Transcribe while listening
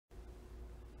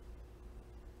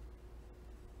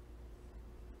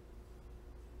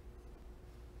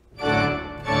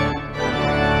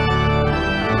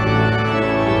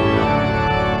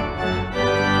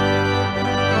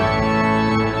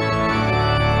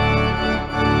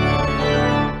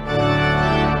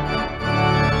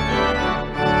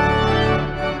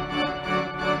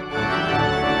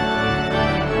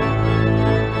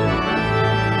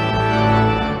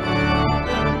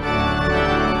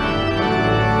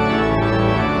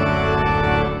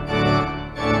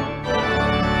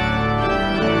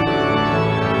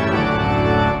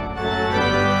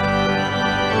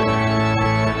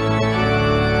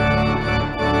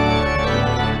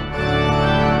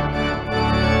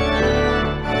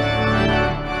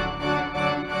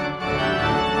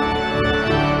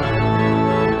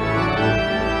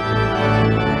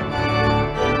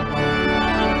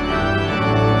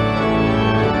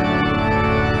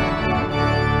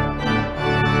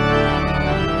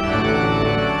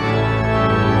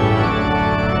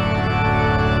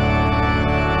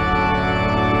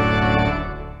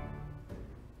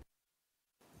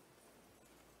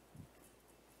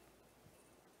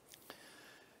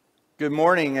Good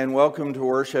morning and welcome to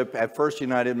worship at First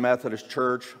United Methodist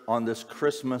Church on this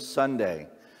Christmas Sunday.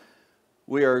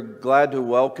 We are glad to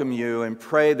welcome you and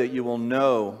pray that you will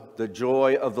know the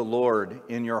joy of the Lord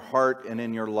in your heart and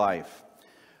in your life.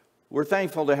 We're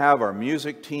thankful to have our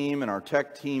music team and our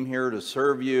tech team here to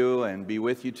serve you and be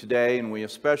with you today, and we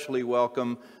especially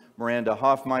welcome Miranda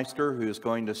Hoffmeister, who is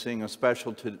going to sing a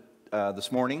special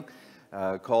this morning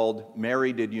called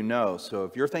Mary Did You Know? So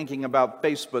if you're thinking about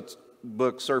Facebook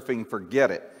surfing, forget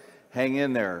it. Hang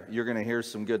in there. You're going to hear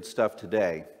some good stuff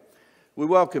today. We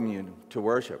welcome you to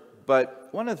worship. But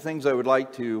one of the things I would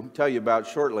like to tell you about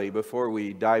shortly before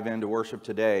we dive into worship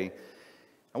today,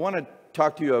 I want to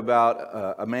talk to you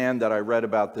about a man that I read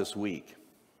about this week.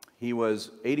 He was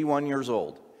 81 years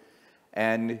old,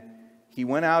 and he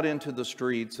went out into the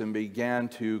streets and began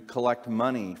to collect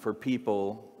money for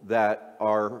people that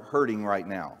are hurting right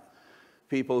now.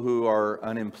 People who are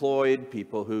unemployed,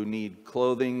 people who need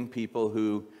clothing, people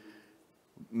who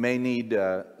may need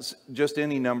just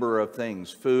any number of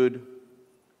things, food.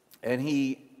 And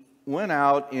he went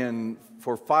out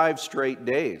for 5 straight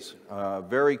days,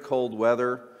 very cold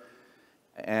weather,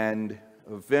 and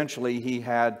eventually he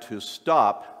had to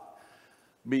stop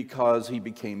because he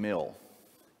became ill.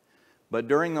 But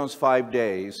during those 5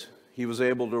 days, he was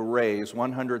able to raise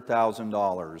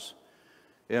 $100,000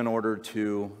 in order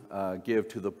to give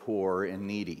to the poor and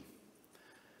needy.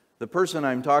 The person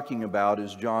I'm talking about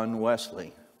is John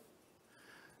Wesley.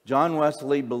 John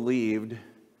Wesley believed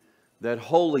that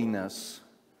holiness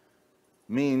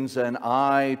means an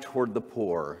eye toward the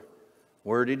poor.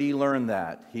 Where did he learn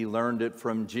that? He learned it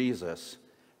from Jesus,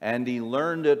 and he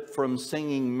learned it from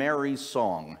singing Mary's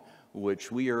song,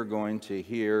 which we are going to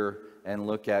hear and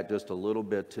look at just a little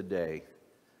bit today.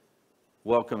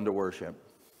 Welcome to worship.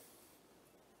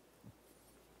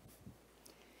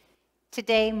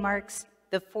 Today marks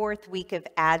the 4th week of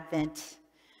Advent.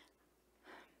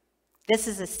 This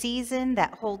is a season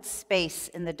that holds space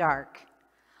in the dark.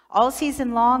 All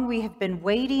season long, we have been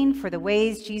waiting for the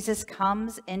ways Jesus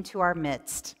comes into our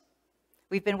midst.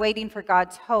 We've been waiting for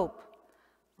God's hope,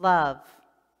 love,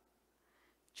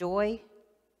 joy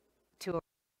to arrive.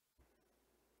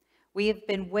 We have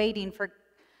been waiting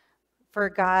for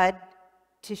God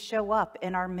to show up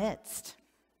in our midst.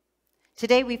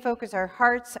 Today we focus our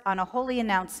hearts on a holy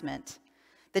announcement,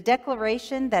 the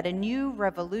declaration that a new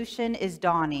revolution is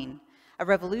dawning, a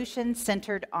revolution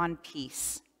centered on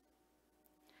peace.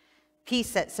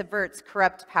 Peace that subverts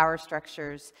corrupt power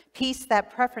structures, peace that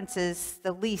preferences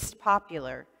the least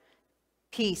popular,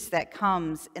 peace that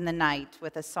comes in the night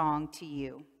with a song to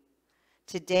you.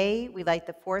 Today we light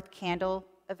the 4th candle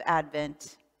of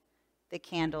Advent, the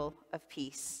candle of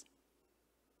peace.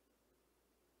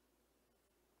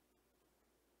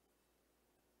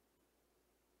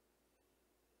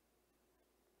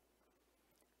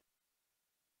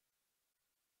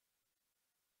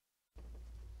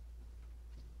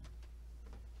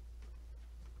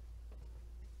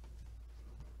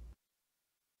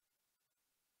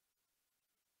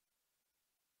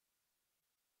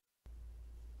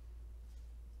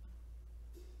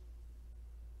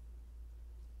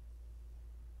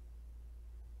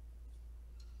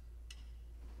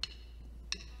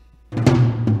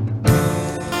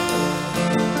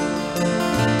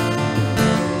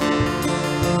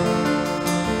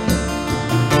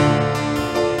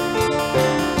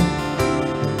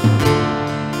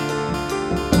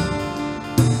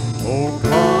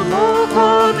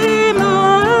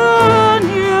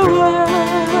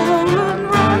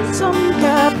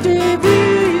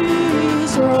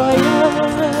 Rejoice,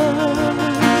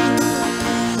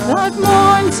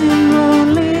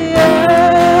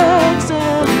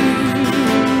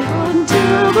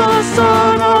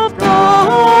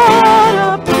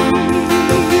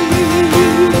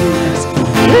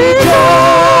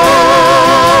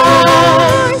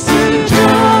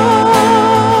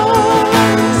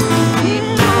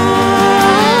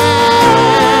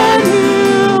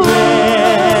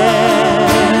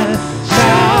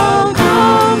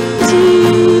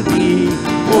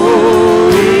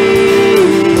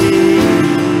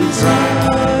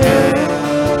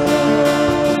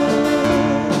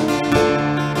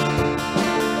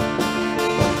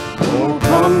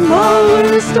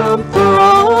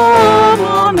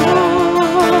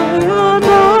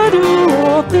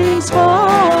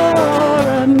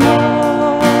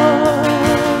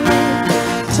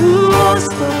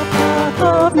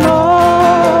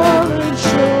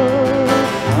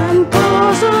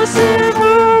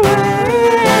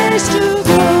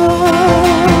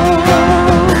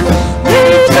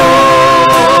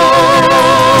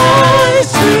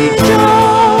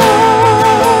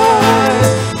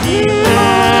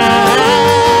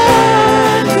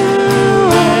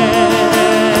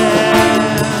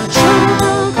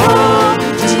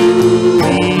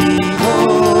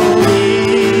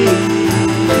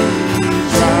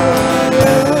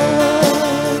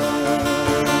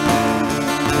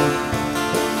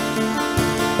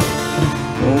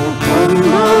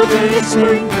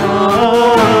 Listen,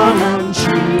 come and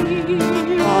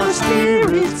cheer our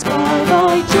spirits by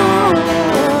thy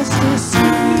justice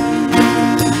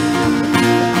sweet.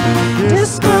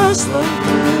 Disperse the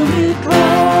gloomy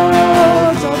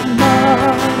clouds of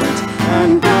night,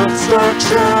 and God's dark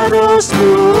shadows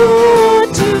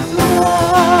put to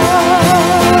flight.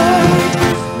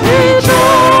 Rejoice,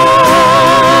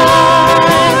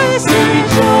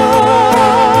 rejoice,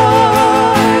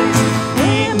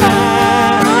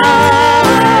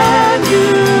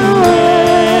 Emmanuel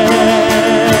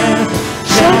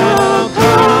shall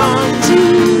come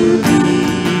to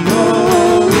thee,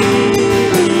 O Israel.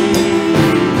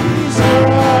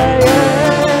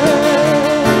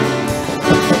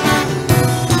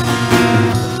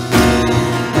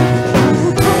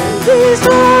 These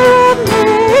are of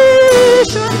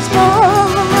nations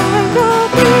by the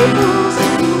peoples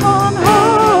in one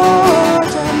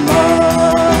heart and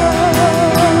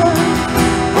mind.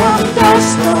 From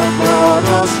dust of God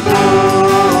us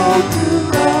fall to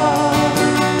rise,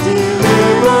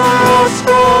 deliver us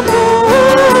from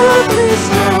earthly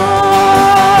strife.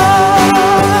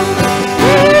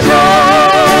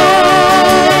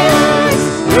 Rejoice,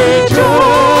 rejoice,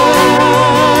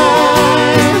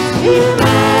 Emmanuel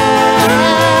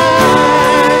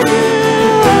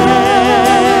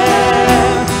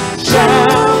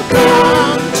shall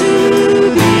come to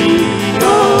thee,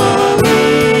 O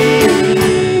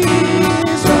Israel.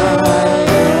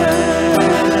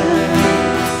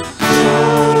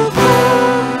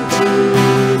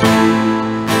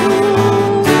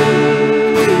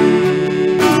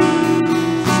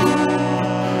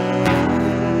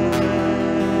 Shall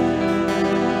come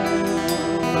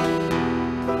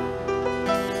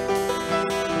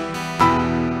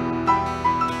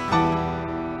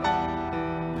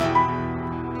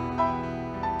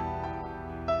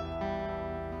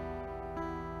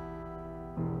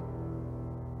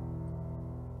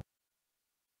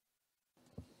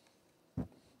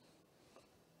to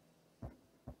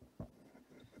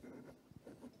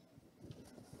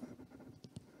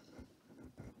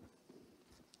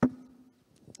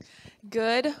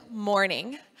Good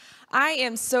morning. I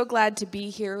am so glad to be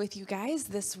here with you guys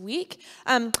this week.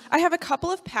 I have a couple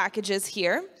of packages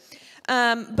here,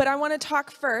 but I want to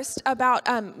talk first about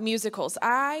musicals.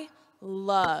 I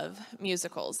love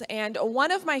musicals, and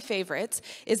one of my favorites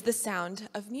is The Sound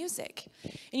of Music.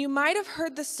 And you might have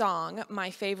heard the song,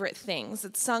 My Favorite Things.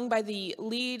 It's sung by the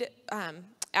lead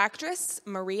actress,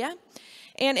 Maria.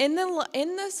 And in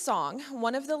the song,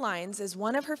 one of the lines is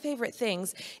one of her favorite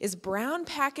things is brown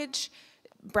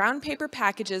paper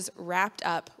packages wrapped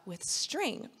up with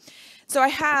string. So I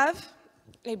have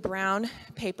a brown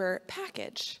paper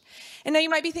package. And now you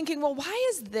might be thinking, well, why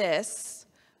is this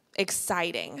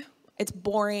exciting? It's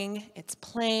boring, it's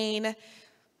plain,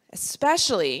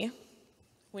 especially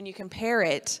when you compare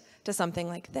it to something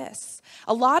like this.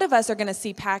 A lot of us are going to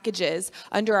see packages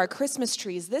under our Christmas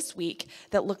trees this week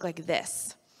that look like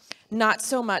this. Not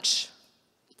so much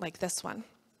like this one.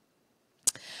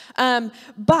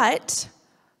 But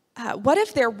what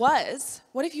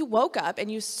if you woke up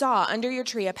and you saw under your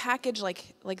tree a package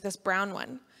like this brown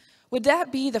one? Would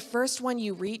that be the first one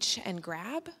you reach and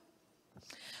grab?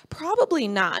 Probably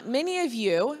not. Many of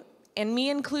you, and me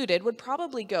included, would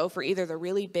probably go for either the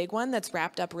really big one that's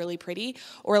wrapped up really pretty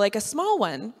or like a small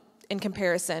one in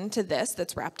comparison to this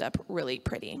that's wrapped up really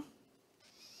pretty.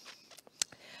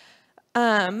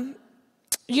 I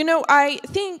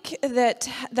think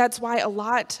that's why a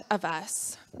lot of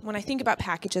us, when I think about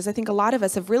packages, I think a lot of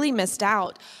us have really missed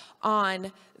out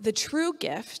on the true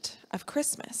gift of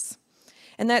Christmas.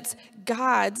 And that's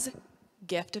God's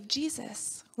gift of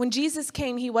Jesus. When Jesus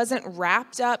came, he wasn't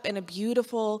wrapped up in a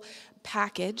beautiful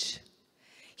package.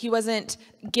 He wasn't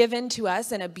given to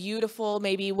us in a beautiful,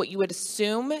 maybe what you would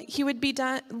assume he would be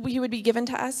given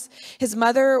to us. His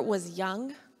mother was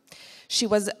young. She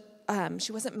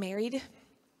wasn't married.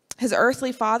 His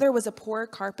earthly father was a poor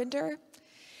carpenter.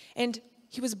 And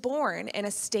he was born in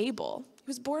a stable. He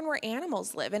was born where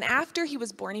animals live. And after he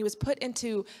was born, he was put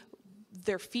into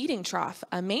their feeding trough,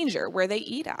 a manger, where they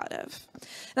eat out of.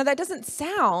 Now, that doesn't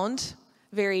sound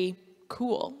very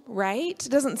cool, right?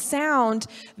 It doesn't sound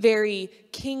very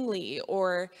kingly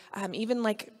or even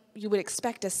like you would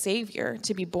expect a savior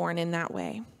to be born in that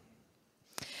way.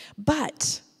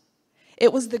 But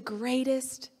it was the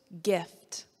greatest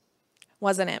gift,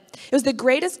 wasn't it? It was the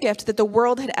greatest gift that the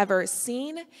world had ever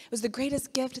seen. It was the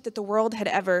greatest gift that the world had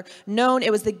ever known.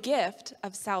 It was the gift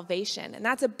of salvation. And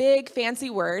that's a big fancy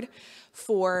word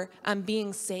for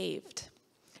being saved.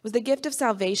 It was the gift of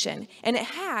salvation. And it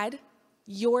had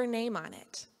your name on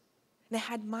it. And it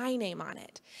had my name on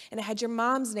it. And it had your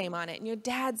mom's name on it, and your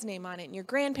dad's name on it, and your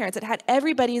grandparents. It had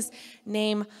everybody's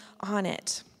name on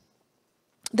it.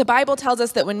 The Bible tells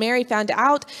us that when Mary found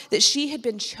out that she had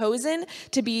been chosen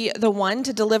to be the one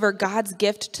to deliver God's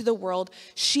gift to the world,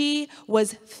 she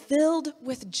was filled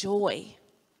with joy.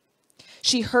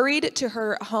 She hurried to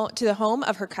the home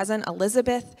of her cousin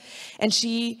Elizabeth, and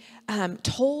she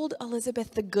told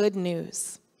Elizabeth the good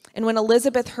news. And when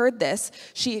Elizabeth heard this,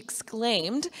 she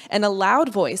exclaimed in a loud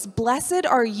voice, "Blessed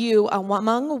are you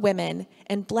among women,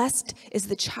 and blessed is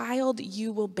the child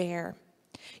you will bear.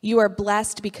 You are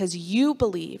blessed because you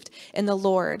believed in the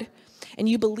Lord, and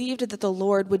you believed that the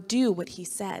Lord would do what he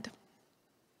said."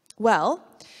 Well,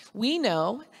 we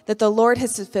know that the Lord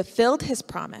has fulfilled his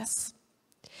promise.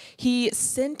 He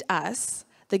sent us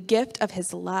the gift of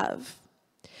his love.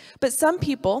 But some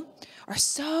people are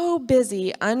so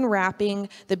busy unwrapping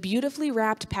the beautifully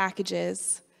wrapped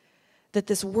packages that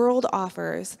this world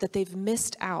offers that they've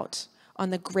missed out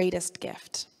on the greatest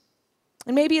gift.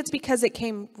 And maybe it's because it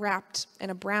came wrapped in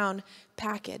a brown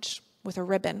package with a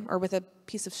ribbon or with a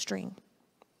piece of string.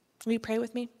 Will you pray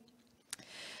with me?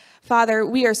 Father,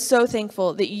 we are so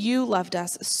thankful that you loved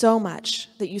us so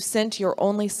much that you sent your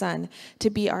only Son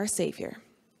to be our Savior.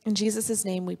 In Jesus'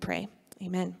 name we pray.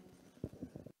 Amen.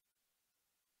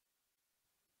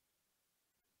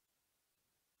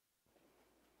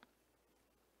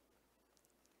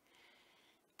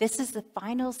 This is the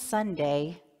final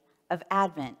Sunday of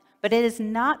Advent, but it is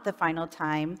not the final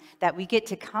time that we get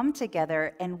to come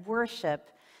together and worship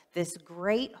this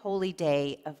great holy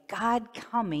day of God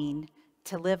coming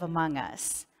to live among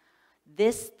us.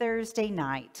 This Thursday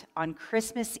night on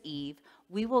Christmas Eve,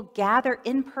 we will gather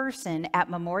in person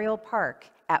at Memorial Park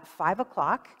at 5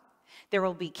 o'clock. There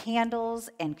will be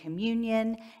candles and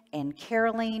communion and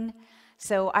caroling.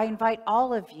 So I invite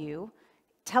all of you,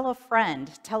 tell a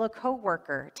friend, tell a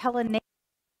coworker, tell a neighbor,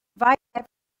 invite everyone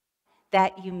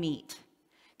that you meet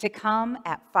to come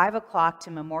at 5 o'clock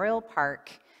to Memorial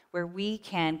Park, where we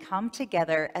can come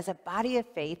together as a body of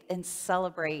faith and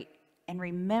celebrate and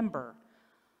remember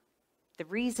the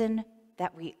reason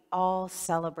that we all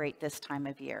celebrate this time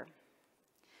of year.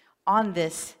 On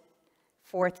this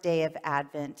fourth day of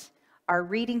Advent, our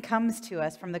reading comes to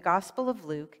us from the Gospel of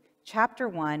Luke, chapter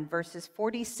 1, verses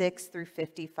 46 through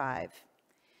 55.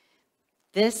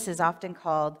 This is often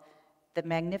called the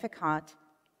Magnificat,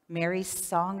 Mary's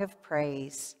song of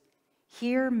praise.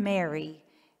 Hear Mary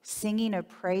singing a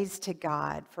praise to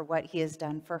God for what he has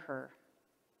done for her.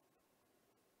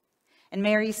 And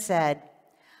Mary said,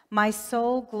 "My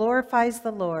soul glorifies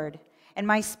the Lord, and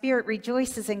my spirit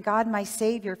rejoices in God my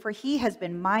Savior, for he has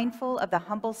been mindful of the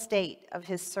humble state of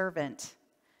his servant.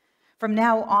 From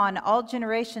now on, all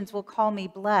generations will call me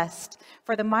blessed,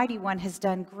 for the Mighty One has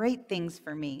done great things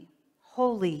for me.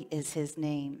 Holy is his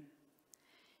name.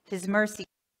 His mercy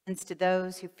extends to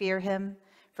those who fear him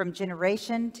from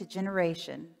generation to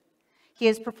generation. He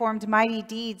has performed mighty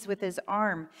deeds with his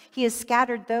arm. He has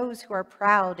scattered those who are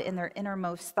proud in their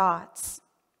innermost thoughts.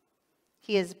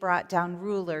 He has brought down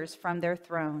rulers from their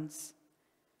thrones,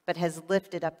 but has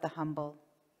lifted up the humble.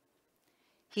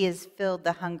 He has filled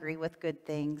the hungry with good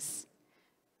things,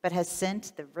 but has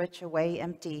sent the rich away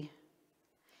empty.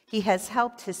 He has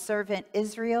helped his servant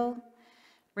Israel,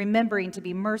 remembering to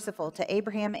be merciful to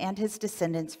Abraham and his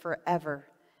descendants forever,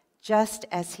 just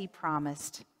as he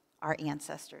promised our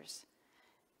ancestors."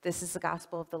 This is the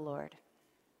gospel of the Lord.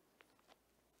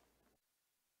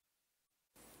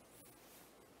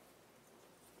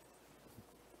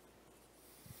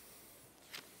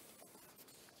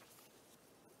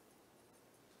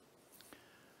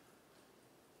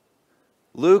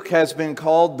 Luke has been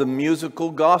called the musical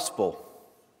gospel.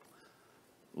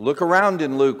 Look around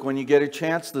in Luke when you get a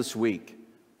chance this week.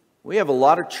 We have a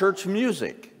lot of church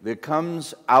music that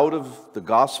comes out of the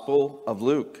Gospel of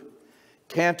Luke.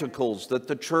 Canticles that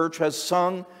the church has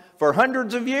sung for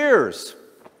hundreds of years.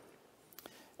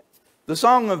 The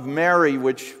Song of Mary,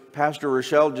 which Pastor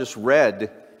Rochelle just read,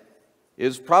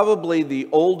 is probably the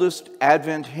oldest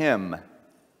Advent hymn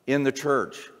in the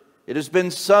church. It has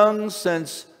been sung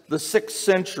since the 6th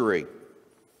century.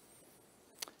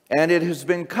 And it has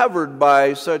been covered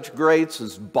by such greats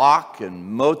as Bach and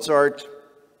Mozart.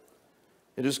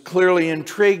 It has clearly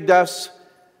intrigued us.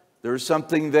 There's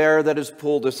something there that has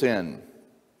pulled us in.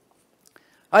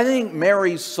 I think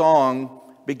Mary's song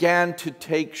began to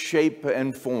take shape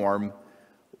and form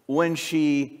when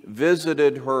she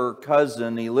visited her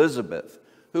cousin Elizabeth,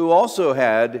 who also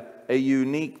had a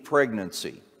unique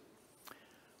pregnancy.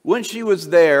 When she was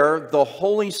there, the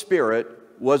Holy Spirit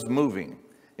was moving.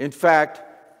 In fact,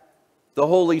 the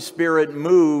Holy Spirit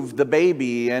moved the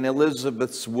baby in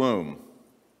Elizabeth's womb.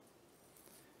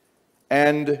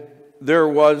 And there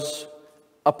was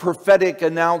a prophetic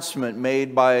announcement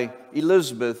made by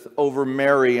Elizabeth over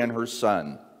Mary and her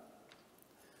son.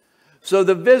 So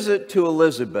the visit to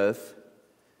Elizabeth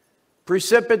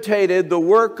precipitated the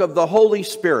work of the Holy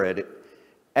Spirit,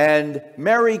 and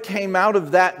Mary came out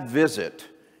of that visit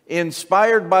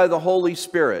inspired by the Holy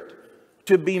Spirit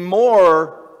to be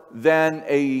more than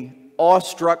a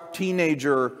awestruck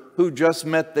teenager who just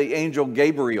met the angel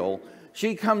Gabriel.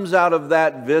 She comes out of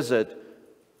that visit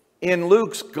in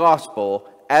Luke's gospel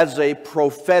as a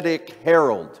prophetic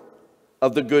herald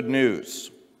of the good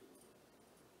news.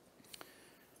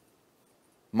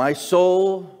 My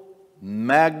soul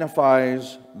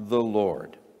magnifies the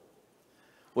Lord.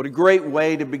 What a great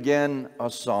way to begin a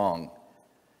song.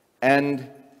 And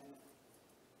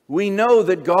we know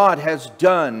that God has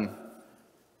done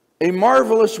a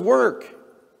marvelous work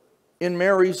in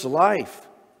Mary's life.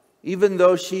 Even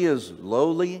though she is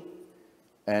lowly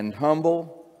and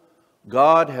humble,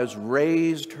 God has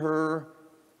raised her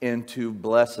into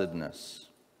blessedness.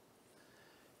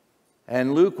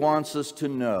 And Luke wants us to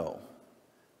know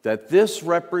that this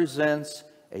represents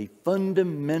a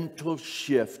fundamental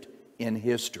shift in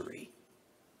history.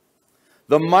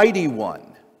 The mighty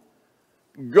one,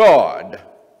 God,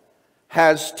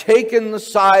 has taken the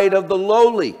side of the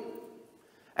lowly,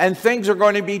 and things are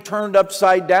going to be turned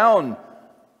upside down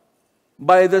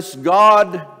by this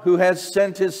God who has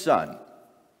sent his Son.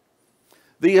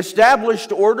 The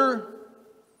established order,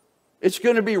 it's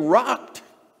going to be rocked.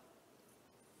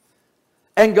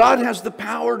 And God has the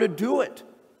power to do it.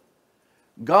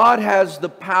 God has the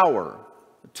power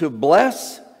to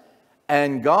bless,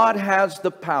 and God has the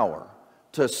power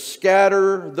to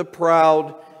scatter the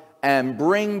proud and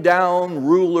bring down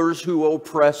rulers who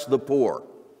oppress the poor.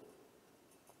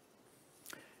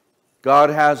 God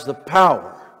has the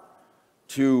power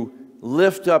to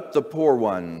lift up the poor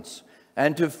ones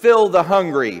and to fill the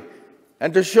hungry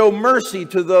and to show mercy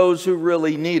to those who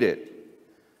really need it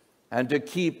and to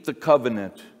keep the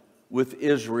covenant with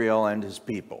Israel and his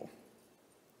people.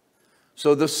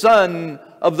 So the Son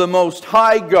of the Most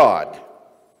High God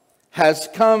has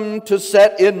come to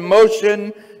set in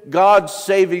motion God's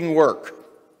saving work.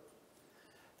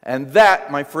 And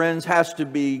that, my friends, has to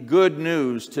be good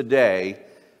news today,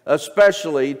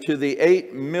 especially to the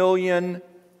 8 million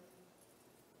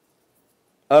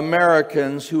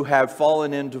Americans who have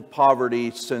fallen into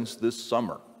poverty since this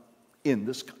summer in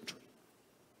this country.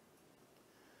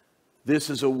 This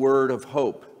is a word of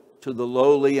hope to the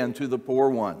lowly and to the poor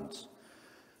ones.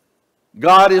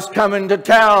 God is coming to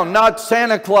town, not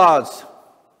Santa Claus.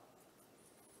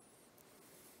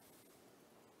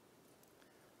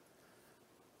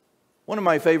 One of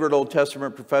my favorite Old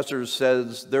Testament professors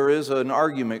says there is an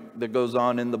argument that goes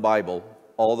on in the Bible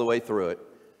all the way through it.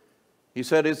 He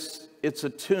said it's a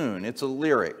tune, it's a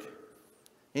lyric.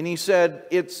 And he said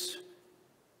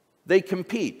they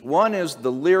compete. One is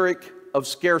the lyric of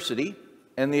scarcity,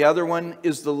 and the other one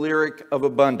is the lyric of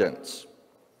abundance.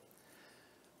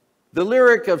 The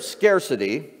lyric of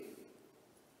scarcity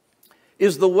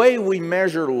is the way we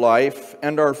measure life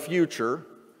and our future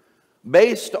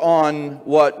based on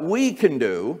what we can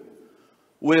do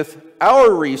with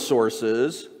our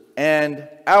resources and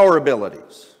our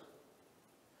abilities.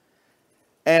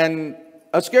 And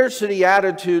a scarcity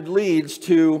attitude leads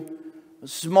to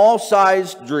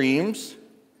small-sized dreams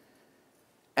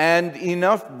and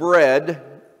enough bread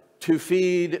to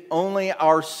feed only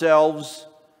ourselves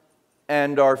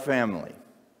and our family.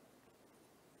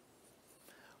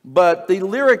 But the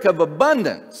lyric of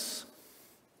abundance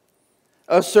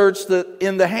asserts that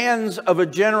in the hands of a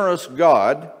generous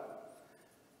God,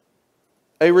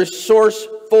 a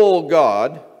resourceful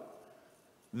God,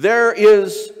 there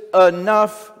is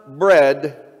enough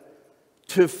bread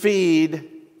to feed,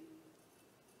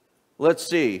 let's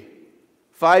see,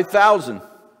 5,000.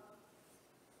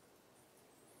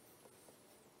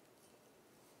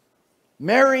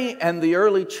 Mary and the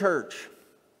early church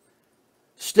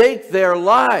staked their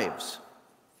lives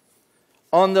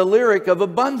on the lyric of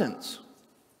abundance.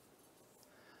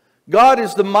 God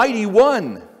is the mighty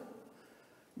one.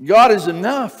 God is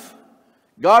enough.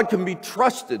 God can be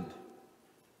trusted.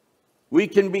 We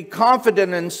can be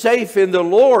confident and safe in the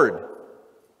Lord.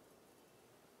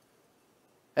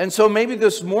 And so maybe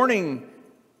this morning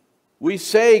we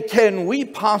say, can we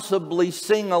possibly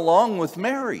sing along with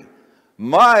Mary?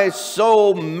 My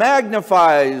soul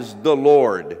magnifies the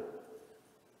Lord.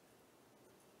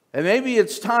 And maybe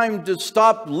it's time to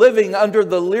stop living under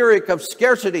the lyric of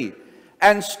scarcity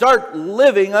and start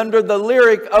living under the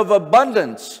lyric of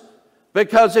abundance,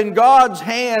 Because in God's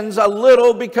hands, a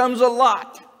little becomes a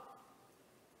lot.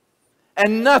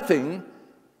 And nothing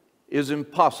is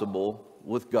impossible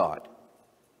with God.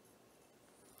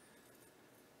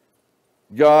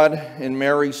 God, in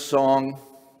Mary's song,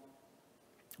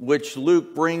 which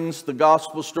Luke brings the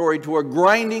gospel story to a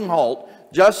grinding halt,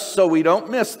 just so we don't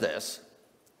miss this,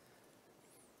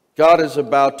 God is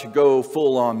about to go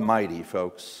full on mighty,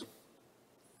 folks.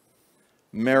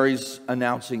 Mary's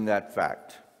announcing that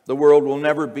fact. The world will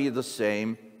never be the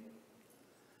same.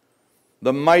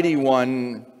 The mighty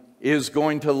one is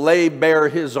going to lay bare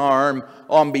his arm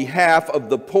on behalf of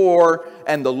the poor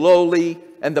and the lowly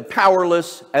and the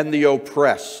powerless and the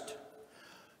oppressed.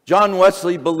 John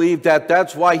Wesley believed that.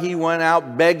 That's why he went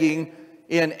out begging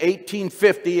in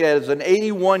 1850 as an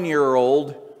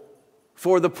 81-year-old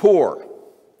for the poor.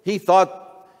 He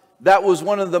thought that was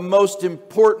one of the most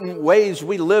important ways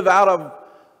we live out of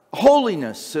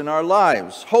holiness in our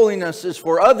lives. Holiness is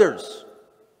for others.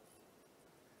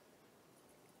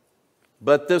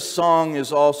 But this song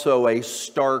is also a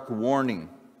stark warning.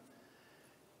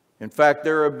 In fact,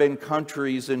 there have been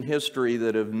countries in history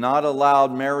that have not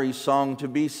allowed Mary's song to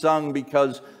be sung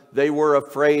because they were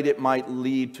afraid it might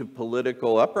lead to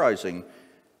political uprising.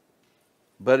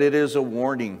 But it is a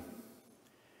warning.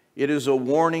 It is a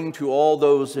warning to all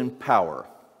those in power.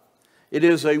 It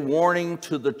is a warning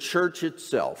to the church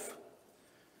itself.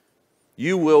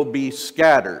 You will be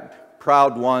scattered,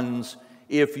 proud ones,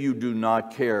 if you do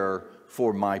not care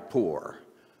for my poor,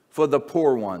 for the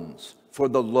poor ones, for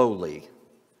the lowly.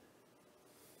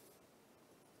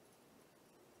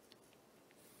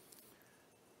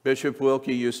 Bishop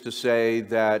Wilkie used to say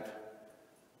that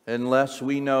unless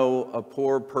we know a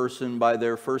poor person by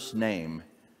their first name,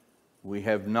 we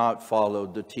have not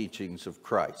followed the teachings of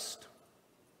Christ.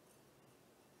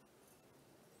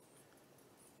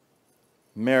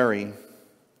 Mary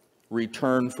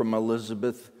returned from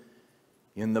Elizabeth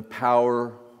in the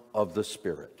power of the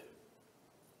Spirit.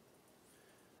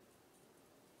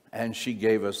 And she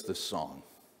gave us this song.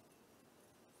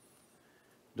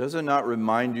 Does it not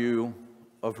remind you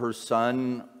of her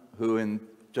son, who in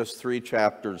just 3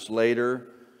 chapters later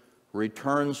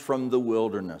returns from the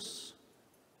wilderness,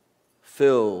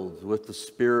 filled with the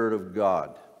Spirit of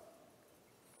God,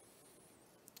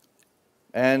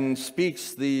 and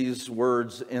speaks these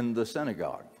words in the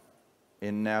synagogue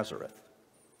in Nazareth?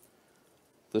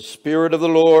 The Spirit of the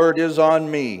Lord is on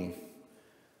me,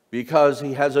 because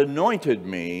he has anointed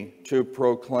me to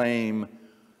proclaim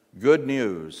good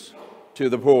news to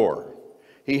the poor.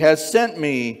 He has sent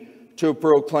me to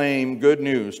proclaim good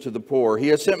news to the poor. He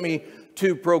has sent me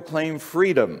to proclaim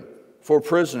freedom for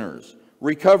prisoners,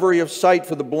 recovery of sight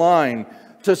for the blind,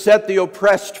 to set the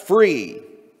oppressed free,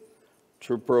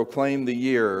 to proclaim the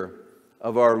year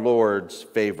of our Lord's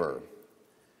favor.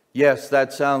 Yes,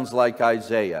 that sounds like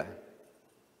Isaiah,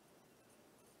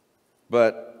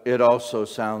 but it also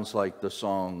sounds like the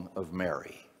song of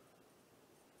Mary.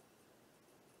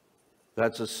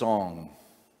 That's a song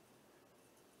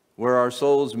where our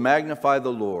souls magnify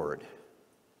the Lord,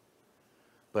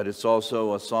 but it's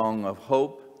also a song of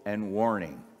hope and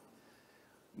warning.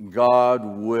 God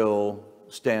will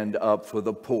stand up for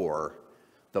the poor.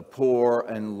 The poor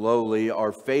and lowly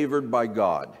are favored by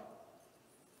God.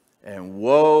 And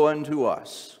woe unto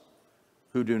us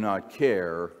who do not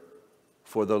care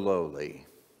for the lowly.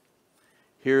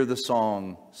 Hear the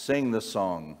song, sing the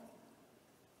song.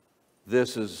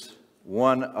 This is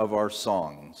one of our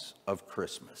songs of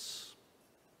Christmas.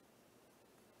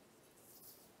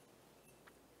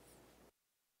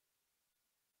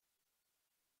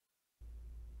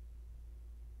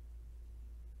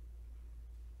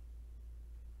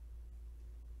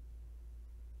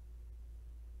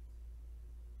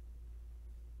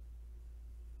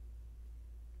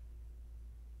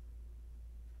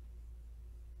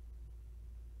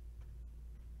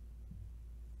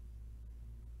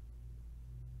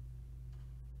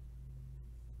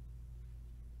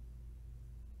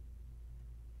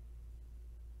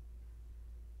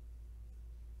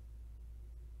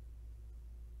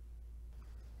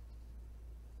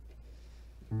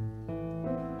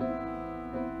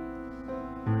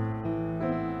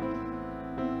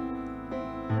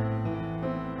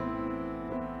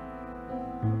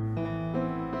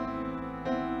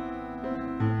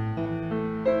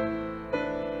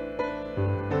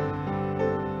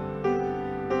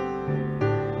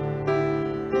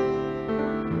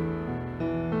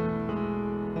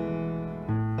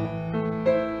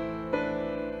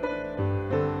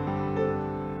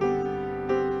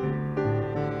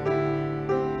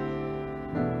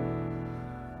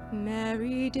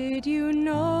 Mary, did you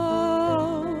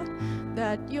know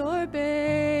that your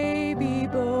baby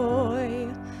boy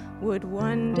would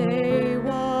one day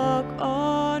walk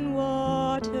on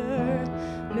water.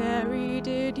 Mary,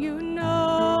 did you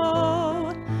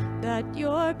know that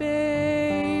your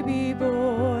baby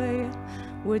boy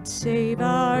would save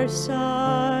our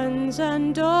sons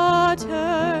and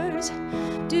daughters?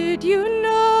 Did you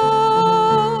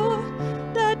know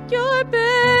that your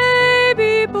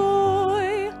baby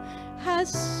boy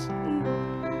has...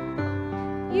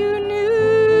 You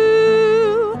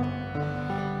knew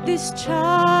this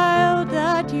child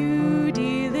that you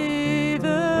delivered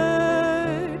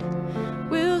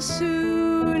will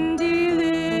soon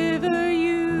deliver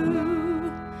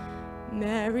you.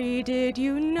 Mary, did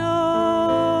you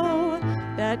know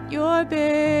that your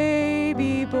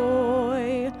baby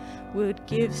boy would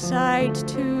give sight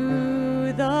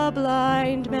to the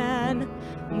blind man?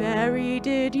 Mary,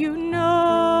 did you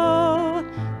know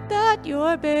that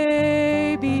your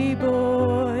baby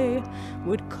boy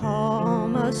would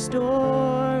calm a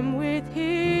storm with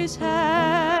his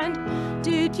hand?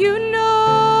 Did you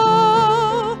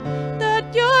know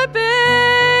that your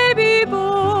baby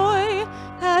boy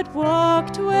had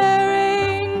walked where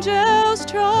angels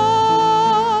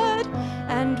trod?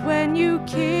 And when you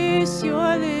kiss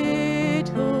your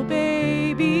little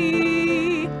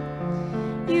baby,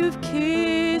 you've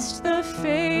kissed the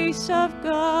face of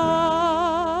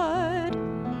God.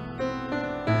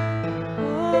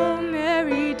 Oh,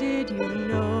 Mary, did you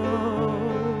know?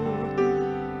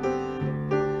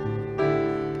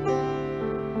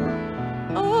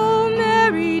 Oh,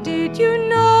 Mary, did you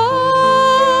know?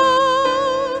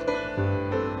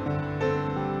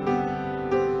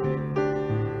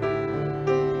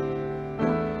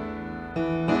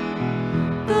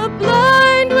 The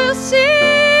blind will see,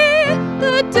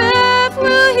 the deaf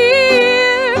will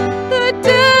hear, the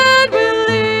dead will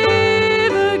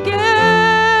live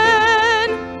again.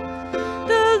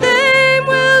 The lame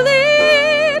will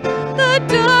leap, the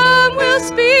dumb will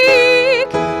speak,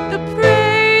 the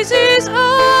praises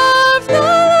of the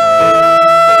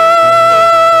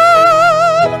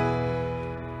Lord.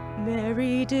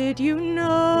 Mary, did you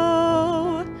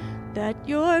know that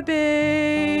your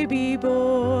baby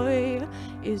boy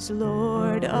is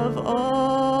Lord of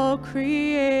all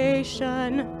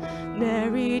creation?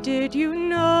 Mary, did you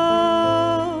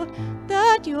know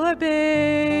that your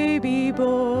baby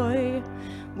boy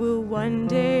will one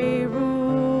day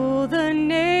rule the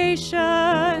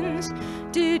nations?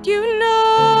 Did you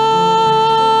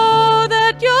know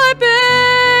that your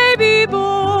baby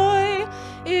boy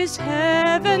is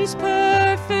heaven's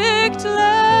perfect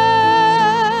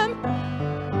Lamb?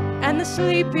 And the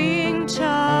sleeping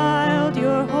child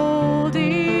you're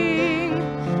holding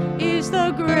is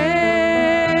the great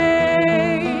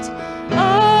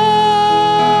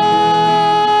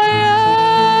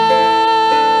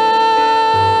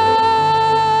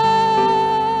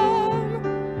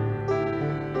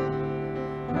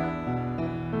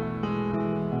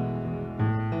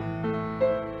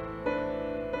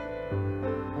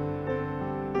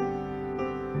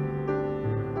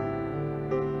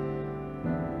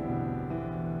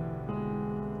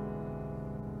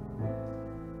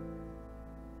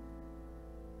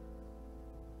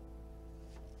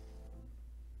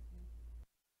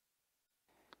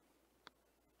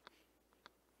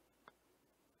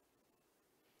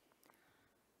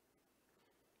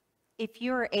If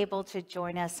you are able to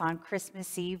join us on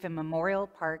Christmas Eve in Memorial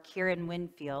Park here in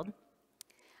Winfield,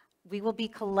 we will be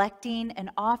collecting an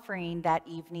offering that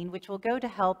evening, which will go to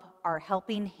help our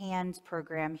Helping Hands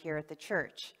program here at the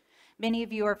church. Many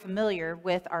of you are familiar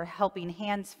with our Helping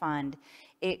Hands Fund.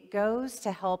 It goes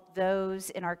to help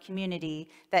those in our community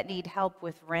that need help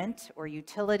with rent or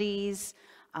utilities,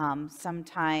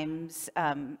 sometimes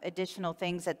additional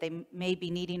things that they may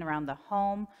be needing around the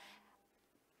home.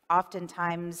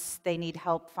 Oftentimes, they need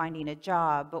help finding a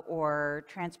job or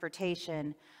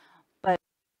transportation, but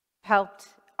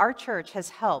our church has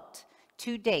helped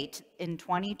to date in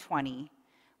 2020.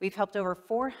 We've helped over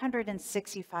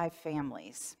 465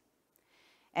 families,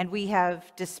 and we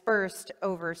have dispersed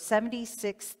over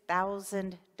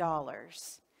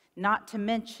 $76,000, not to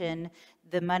mention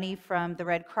the money from the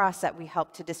Red Cross that we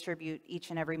help to distribute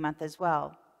each and every month as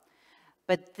well.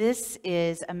 But this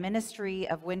is a ministry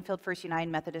of Winfield First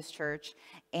United Methodist Church,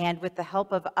 and with the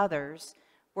help of others,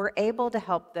 we're able to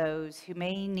help those who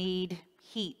may need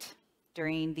heat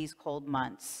during these cold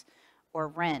months, or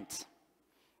rent,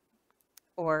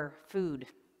 or food.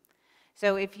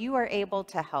 So if you are able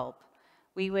to help,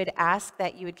 we would ask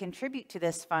that you would contribute to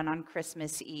this fund on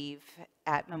Christmas Eve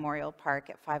at Memorial Park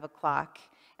at 5 o'clock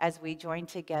as we join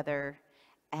together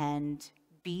and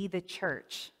be the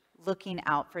church looking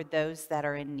out for those that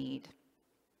are in need.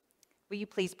 Will you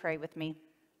please pray with me?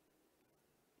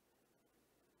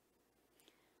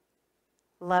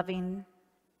 Loving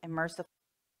and merciful,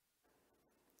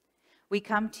 we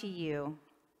come to you.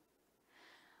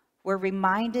 We're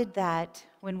reminded that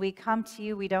when we come to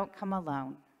you, we don't come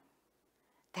alone,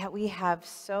 that we have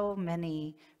so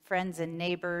many friends and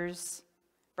neighbors,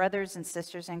 brothers and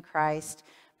sisters in Christ,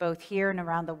 both here and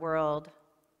around the world,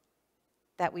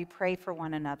 that we pray for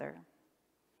one another,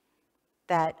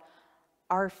 that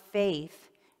our faith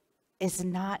is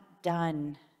not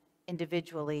done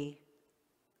individually,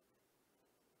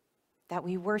 that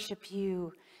we worship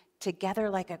you together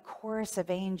like a chorus of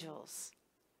angels.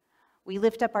 We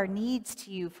lift up our needs to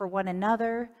you for one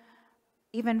another,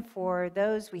 even for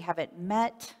those we haven't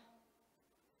met,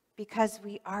 because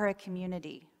we are a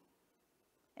community.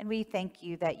 And we thank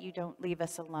you that you don't leave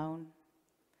us alone.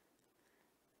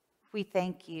 We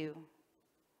thank you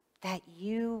that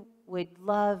you would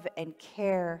love and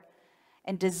care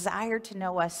and desire to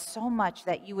know us so much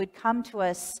that you would come to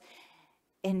us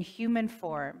in human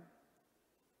form,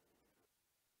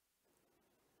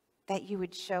 that you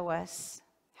would show us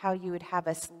how you would have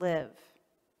us live,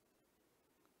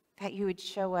 that you would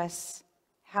show us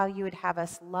how you would have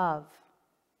us love,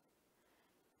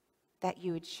 that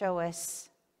you would show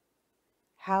us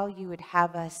how you would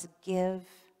have us give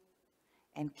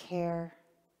and care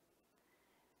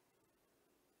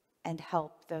and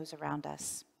help those around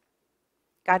us.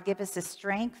 God, give us the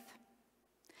strength.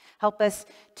 Help us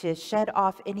to shed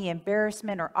off any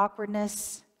embarrassment or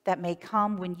awkwardness that may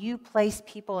come when you place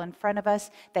people in front of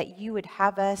us that you would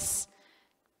have us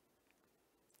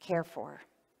care for.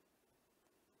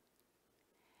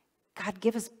 God,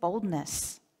 give us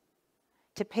boldness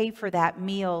to pay for that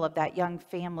meal of that young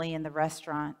family in the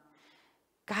restaurant.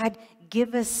 God,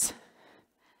 give us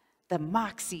the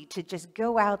moxie to just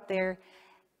go out there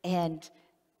and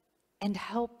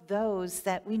help those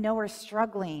that we know are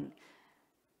struggling,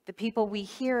 the people we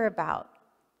hear about.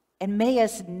 And may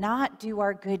us not do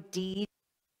our good deed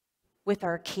with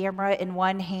our camera in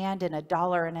one hand and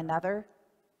 $1 in another,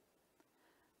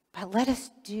 but let us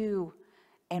do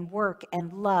and work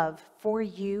and love for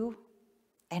you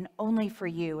and only for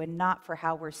you and not for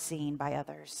how we're seen by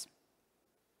others.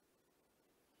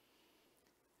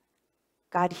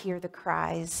 God, hear the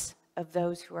cries of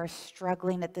those who are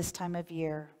struggling at this time of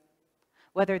year,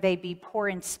 whether they be poor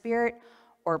in spirit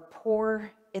or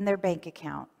poor in their bank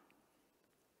account.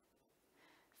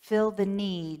 Fill the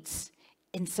needs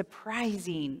in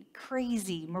surprising,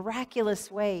 crazy,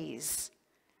 miraculous ways,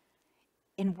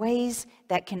 in ways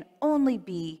that can only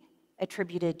be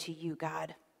attributed to you,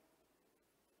 God.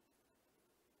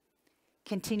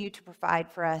 Continue to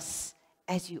provide for us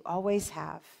as you always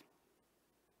have.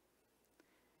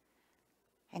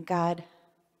 And God,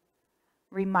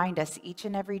 remind us each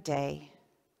and every day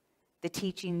the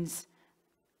teachings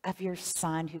of your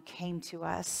Son who came to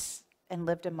us and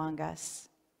lived among us.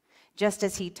 Just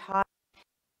as he taught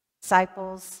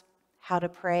disciples how to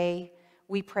pray,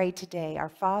 we pray today, Our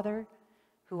Father,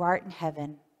 who art in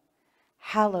heaven,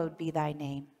 hallowed be thy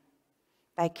name.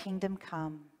 Thy kingdom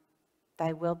come,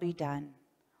 thy will be done,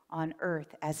 on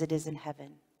earth as it is in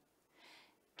heaven.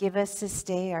 Give us this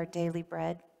day our daily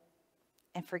bread,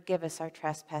 and forgive us our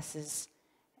trespasses,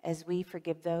 as we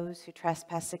forgive those who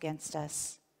trespass against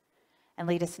us. And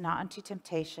lead us not into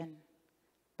temptation,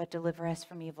 but deliver us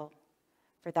from evil.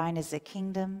 For thine is the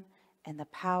kingdom, and the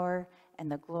power, and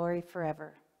the glory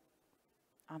forever.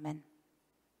 Amen.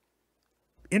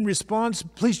 In response,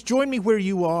 please join me where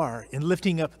you are in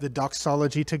lifting up the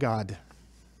doxology to God.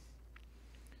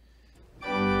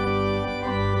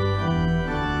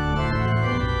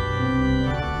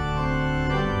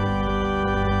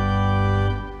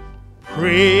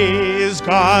 Praise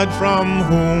God, from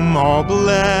whom all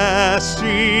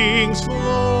blessings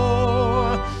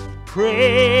flow.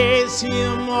 Praise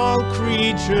him, all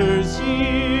creatures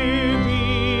here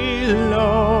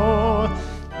below.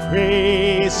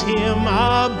 Praise him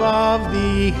above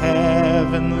the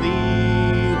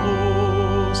heavenly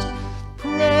host.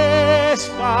 Praise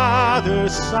Father,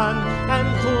 Son, and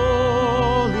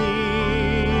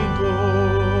Holy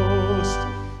Ghost.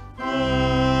 Amen.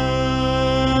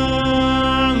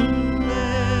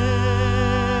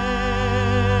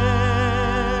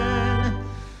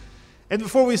 And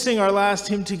before we sing our last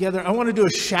hymn together, I want to do a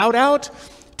shout out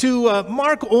to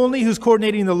Mark Olney, who's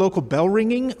coordinating the local bell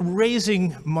ringing,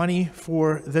 raising money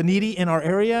for the needy in our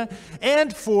area,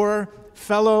 and for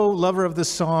fellow lover of the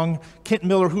song, Kent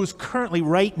Miller, who's currently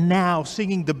right now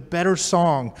singing the Better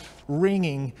Song,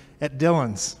 ringing at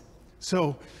Dillon's.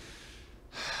 So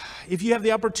if you have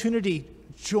the opportunity,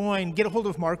 join, get a hold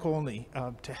of Mark Olney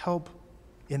to help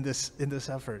in this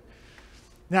effort.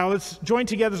 Now let's join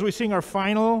together as we sing our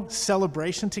final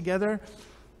celebration together.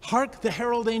 Hark the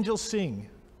herald angels sing.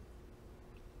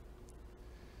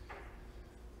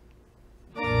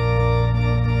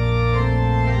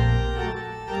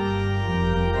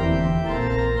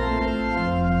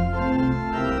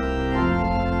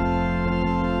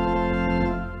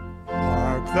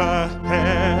 The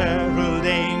herald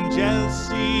angels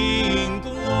sing,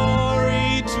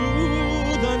 glory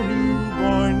to the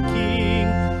newborn King.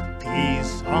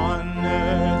 Peace on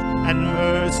earth and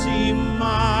mercy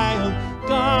mild,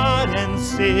 God and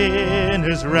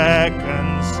sinners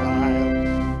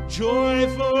reconciled.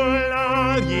 Joyful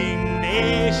all ye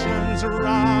nations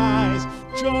rise,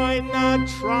 join the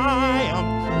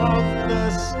triumph of the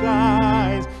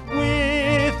skies.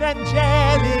 With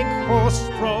angelic hosts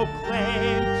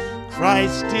proclaim,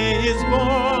 Christ is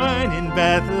born in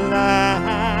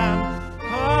Bethlehem.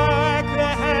 Hark the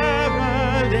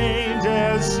herald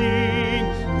angels sing,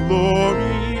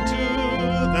 glory to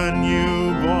the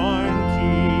newborn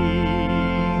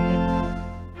King.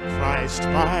 Christ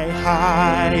by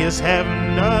highest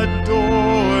heaven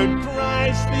adored,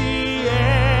 Christ the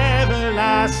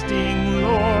everlasting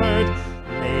Lord.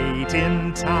 Late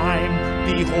in time,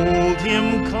 behold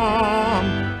him come,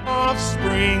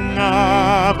 offspring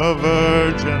of a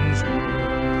virgin's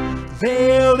womb.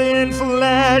 Veiled in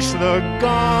flesh, the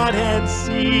Godhead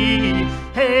see.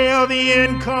 Hail the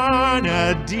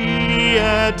incarnate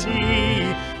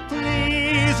deity.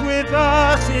 Please with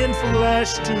us in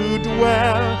flesh to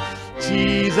dwell.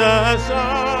 Jesus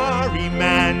our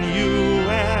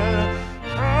Emmanuel.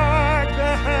 Hark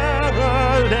the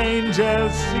herald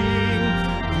angels sing,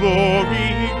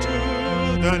 glory to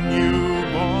the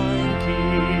newborn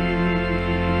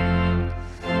King.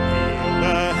 Hail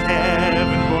the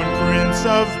heaven-born Prince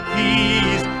of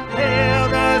Peace. Hail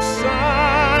the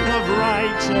Son of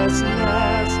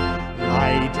Righteousness.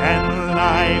 Light and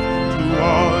life to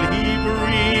all he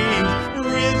brings,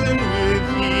 risen with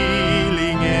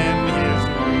healing in his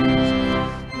wings.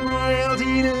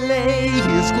 Royalty lay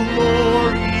his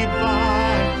glory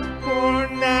by,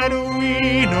 born that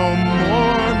we no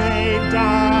more may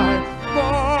die,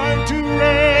 born to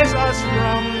raise us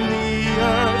from the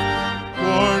earth,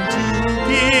 born to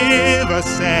give a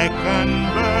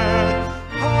second birth.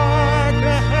 Hark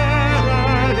the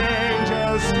herald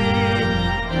angels sing,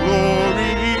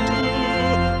 glory to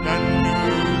the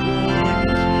newborn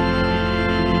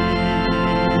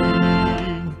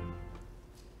King.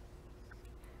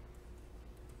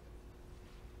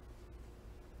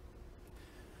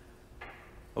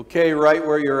 Okay, right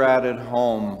where you're at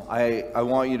home, I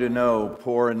want you to know,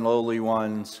 poor and lowly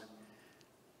ones,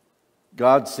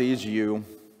 God sees you.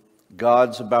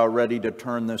 God's about ready to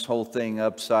turn this whole thing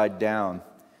upside down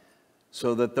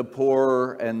so that the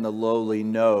poor and the lowly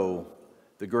know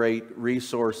the great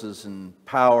resources and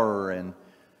power and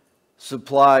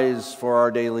supplies for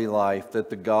our daily life that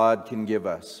the God can give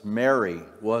us. Mary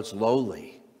was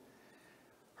lowly.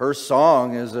 Her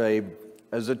song is a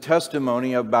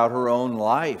testimony about her own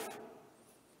life.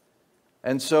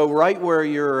 And so right where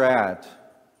you're at,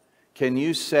 can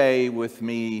you say with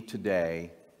me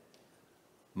today,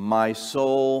 my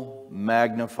soul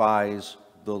magnifies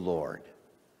the Lord?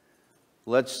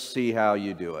 Let's see how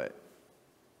you do it.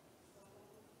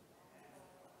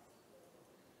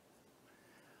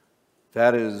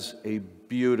 That is a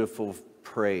beautiful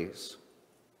praise.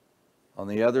 On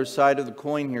the other side of the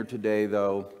coin here today,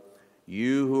 though,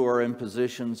 you who are in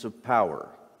positions of power,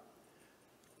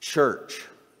 church,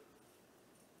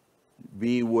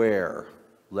 beware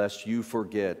lest you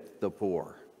forget the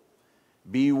poor.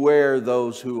 Beware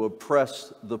those who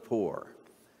oppress the poor.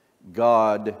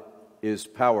 God is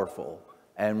powerful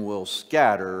and will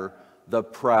scatter the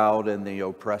proud and the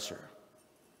oppressor.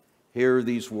 Hear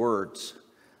these words,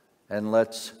 and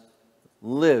let's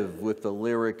live with the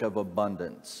lyric of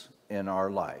abundance in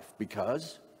our life,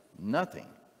 because nothing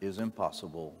is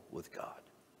impossible with God.